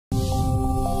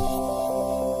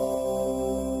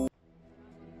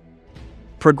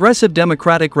Progressive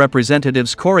Democratic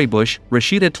Representatives Cori Bush,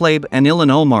 Rashida Tlaib and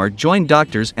Ilhan Omar joined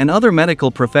doctors and other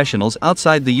medical professionals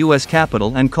outside the U.S.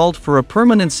 Capitol and called for a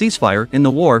permanent ceasefire in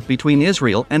the war between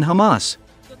Israel and Hamas.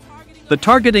 The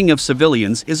targeting of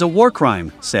civilians is a war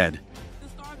crime, said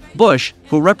Bush,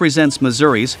 who represents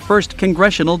Missouri's 1st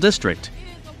Congressional District.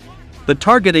 The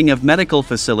targeting of medical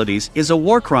facilities is a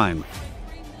war crime.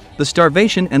 The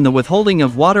starvation and the withholding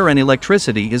of water and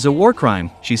electricity is a war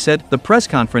crime, she said. The press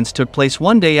conference took place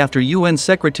one day after UN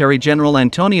Secretary-General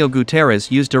Antonio Guterres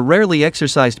used a rarely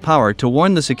exercised power to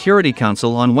warn the Security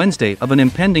Council on Wednesday of an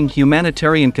impending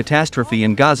humanitarian catastrophe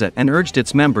in Gaza and urged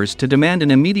its members to demand an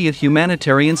immediate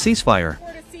humanitarian ceasefire.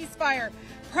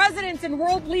 Presidents and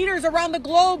world leaders around the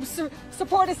globe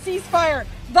support a ceasefire.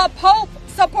 The Pope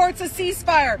supports a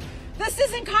ceasefire. This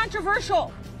isn't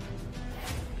controversial.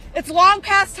 It's long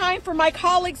past time for my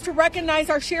colleagues to recognize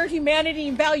our shared humanity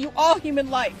and value all human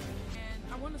life.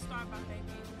 And I want to start by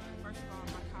thanking, first of all,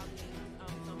 my colleagues,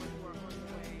 some who are on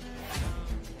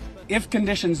the way. If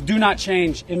conditions do not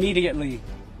change immediately,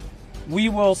 we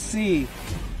will see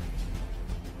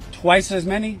twice as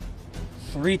many,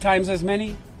 3 times as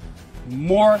many,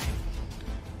 more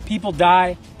people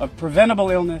die of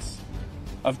preventable illness,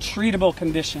 of treatable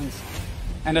conditions,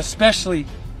 and especially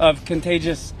of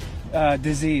contagious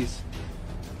disease.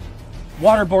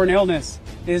 Waterborne illness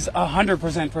is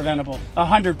 100% preventable,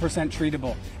 100%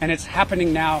 treatable, and it's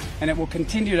happening now, and it will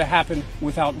continue to happen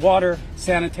without water,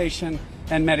 sanitation,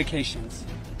 and medications.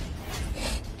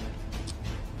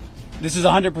 This is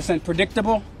 100%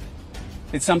 predictable.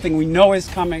 It's something we know is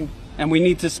coming, and we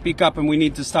need to speak up and we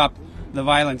need to stop the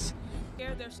violence.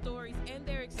 Share their stories and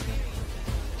their experiences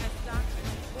as doctors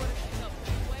in order to help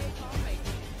persuade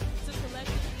lawmakers to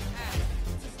collectively act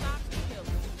to stop the killing.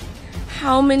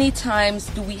 How many times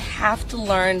do we have to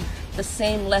learn the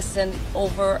same lesson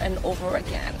over and over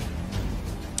again?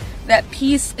 That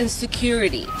peace and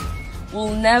security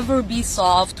will never be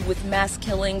solved with mass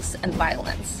killings and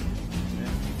violence.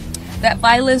 That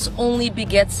violence only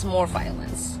begets more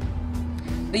violence.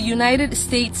 The United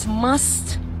States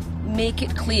must make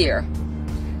it clear,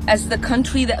 as the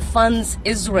country that funds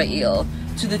Israel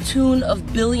to the tune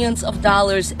of billions of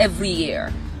dollars every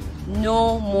year,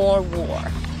 no more war,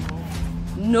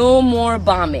 no more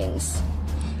bombings.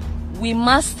 We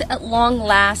must at long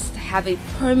last have a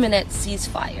permanent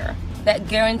ceasefire that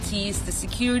guarantees the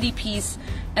security, peace,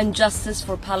 and justice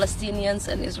for Palestinians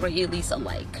and Israelis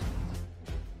alike.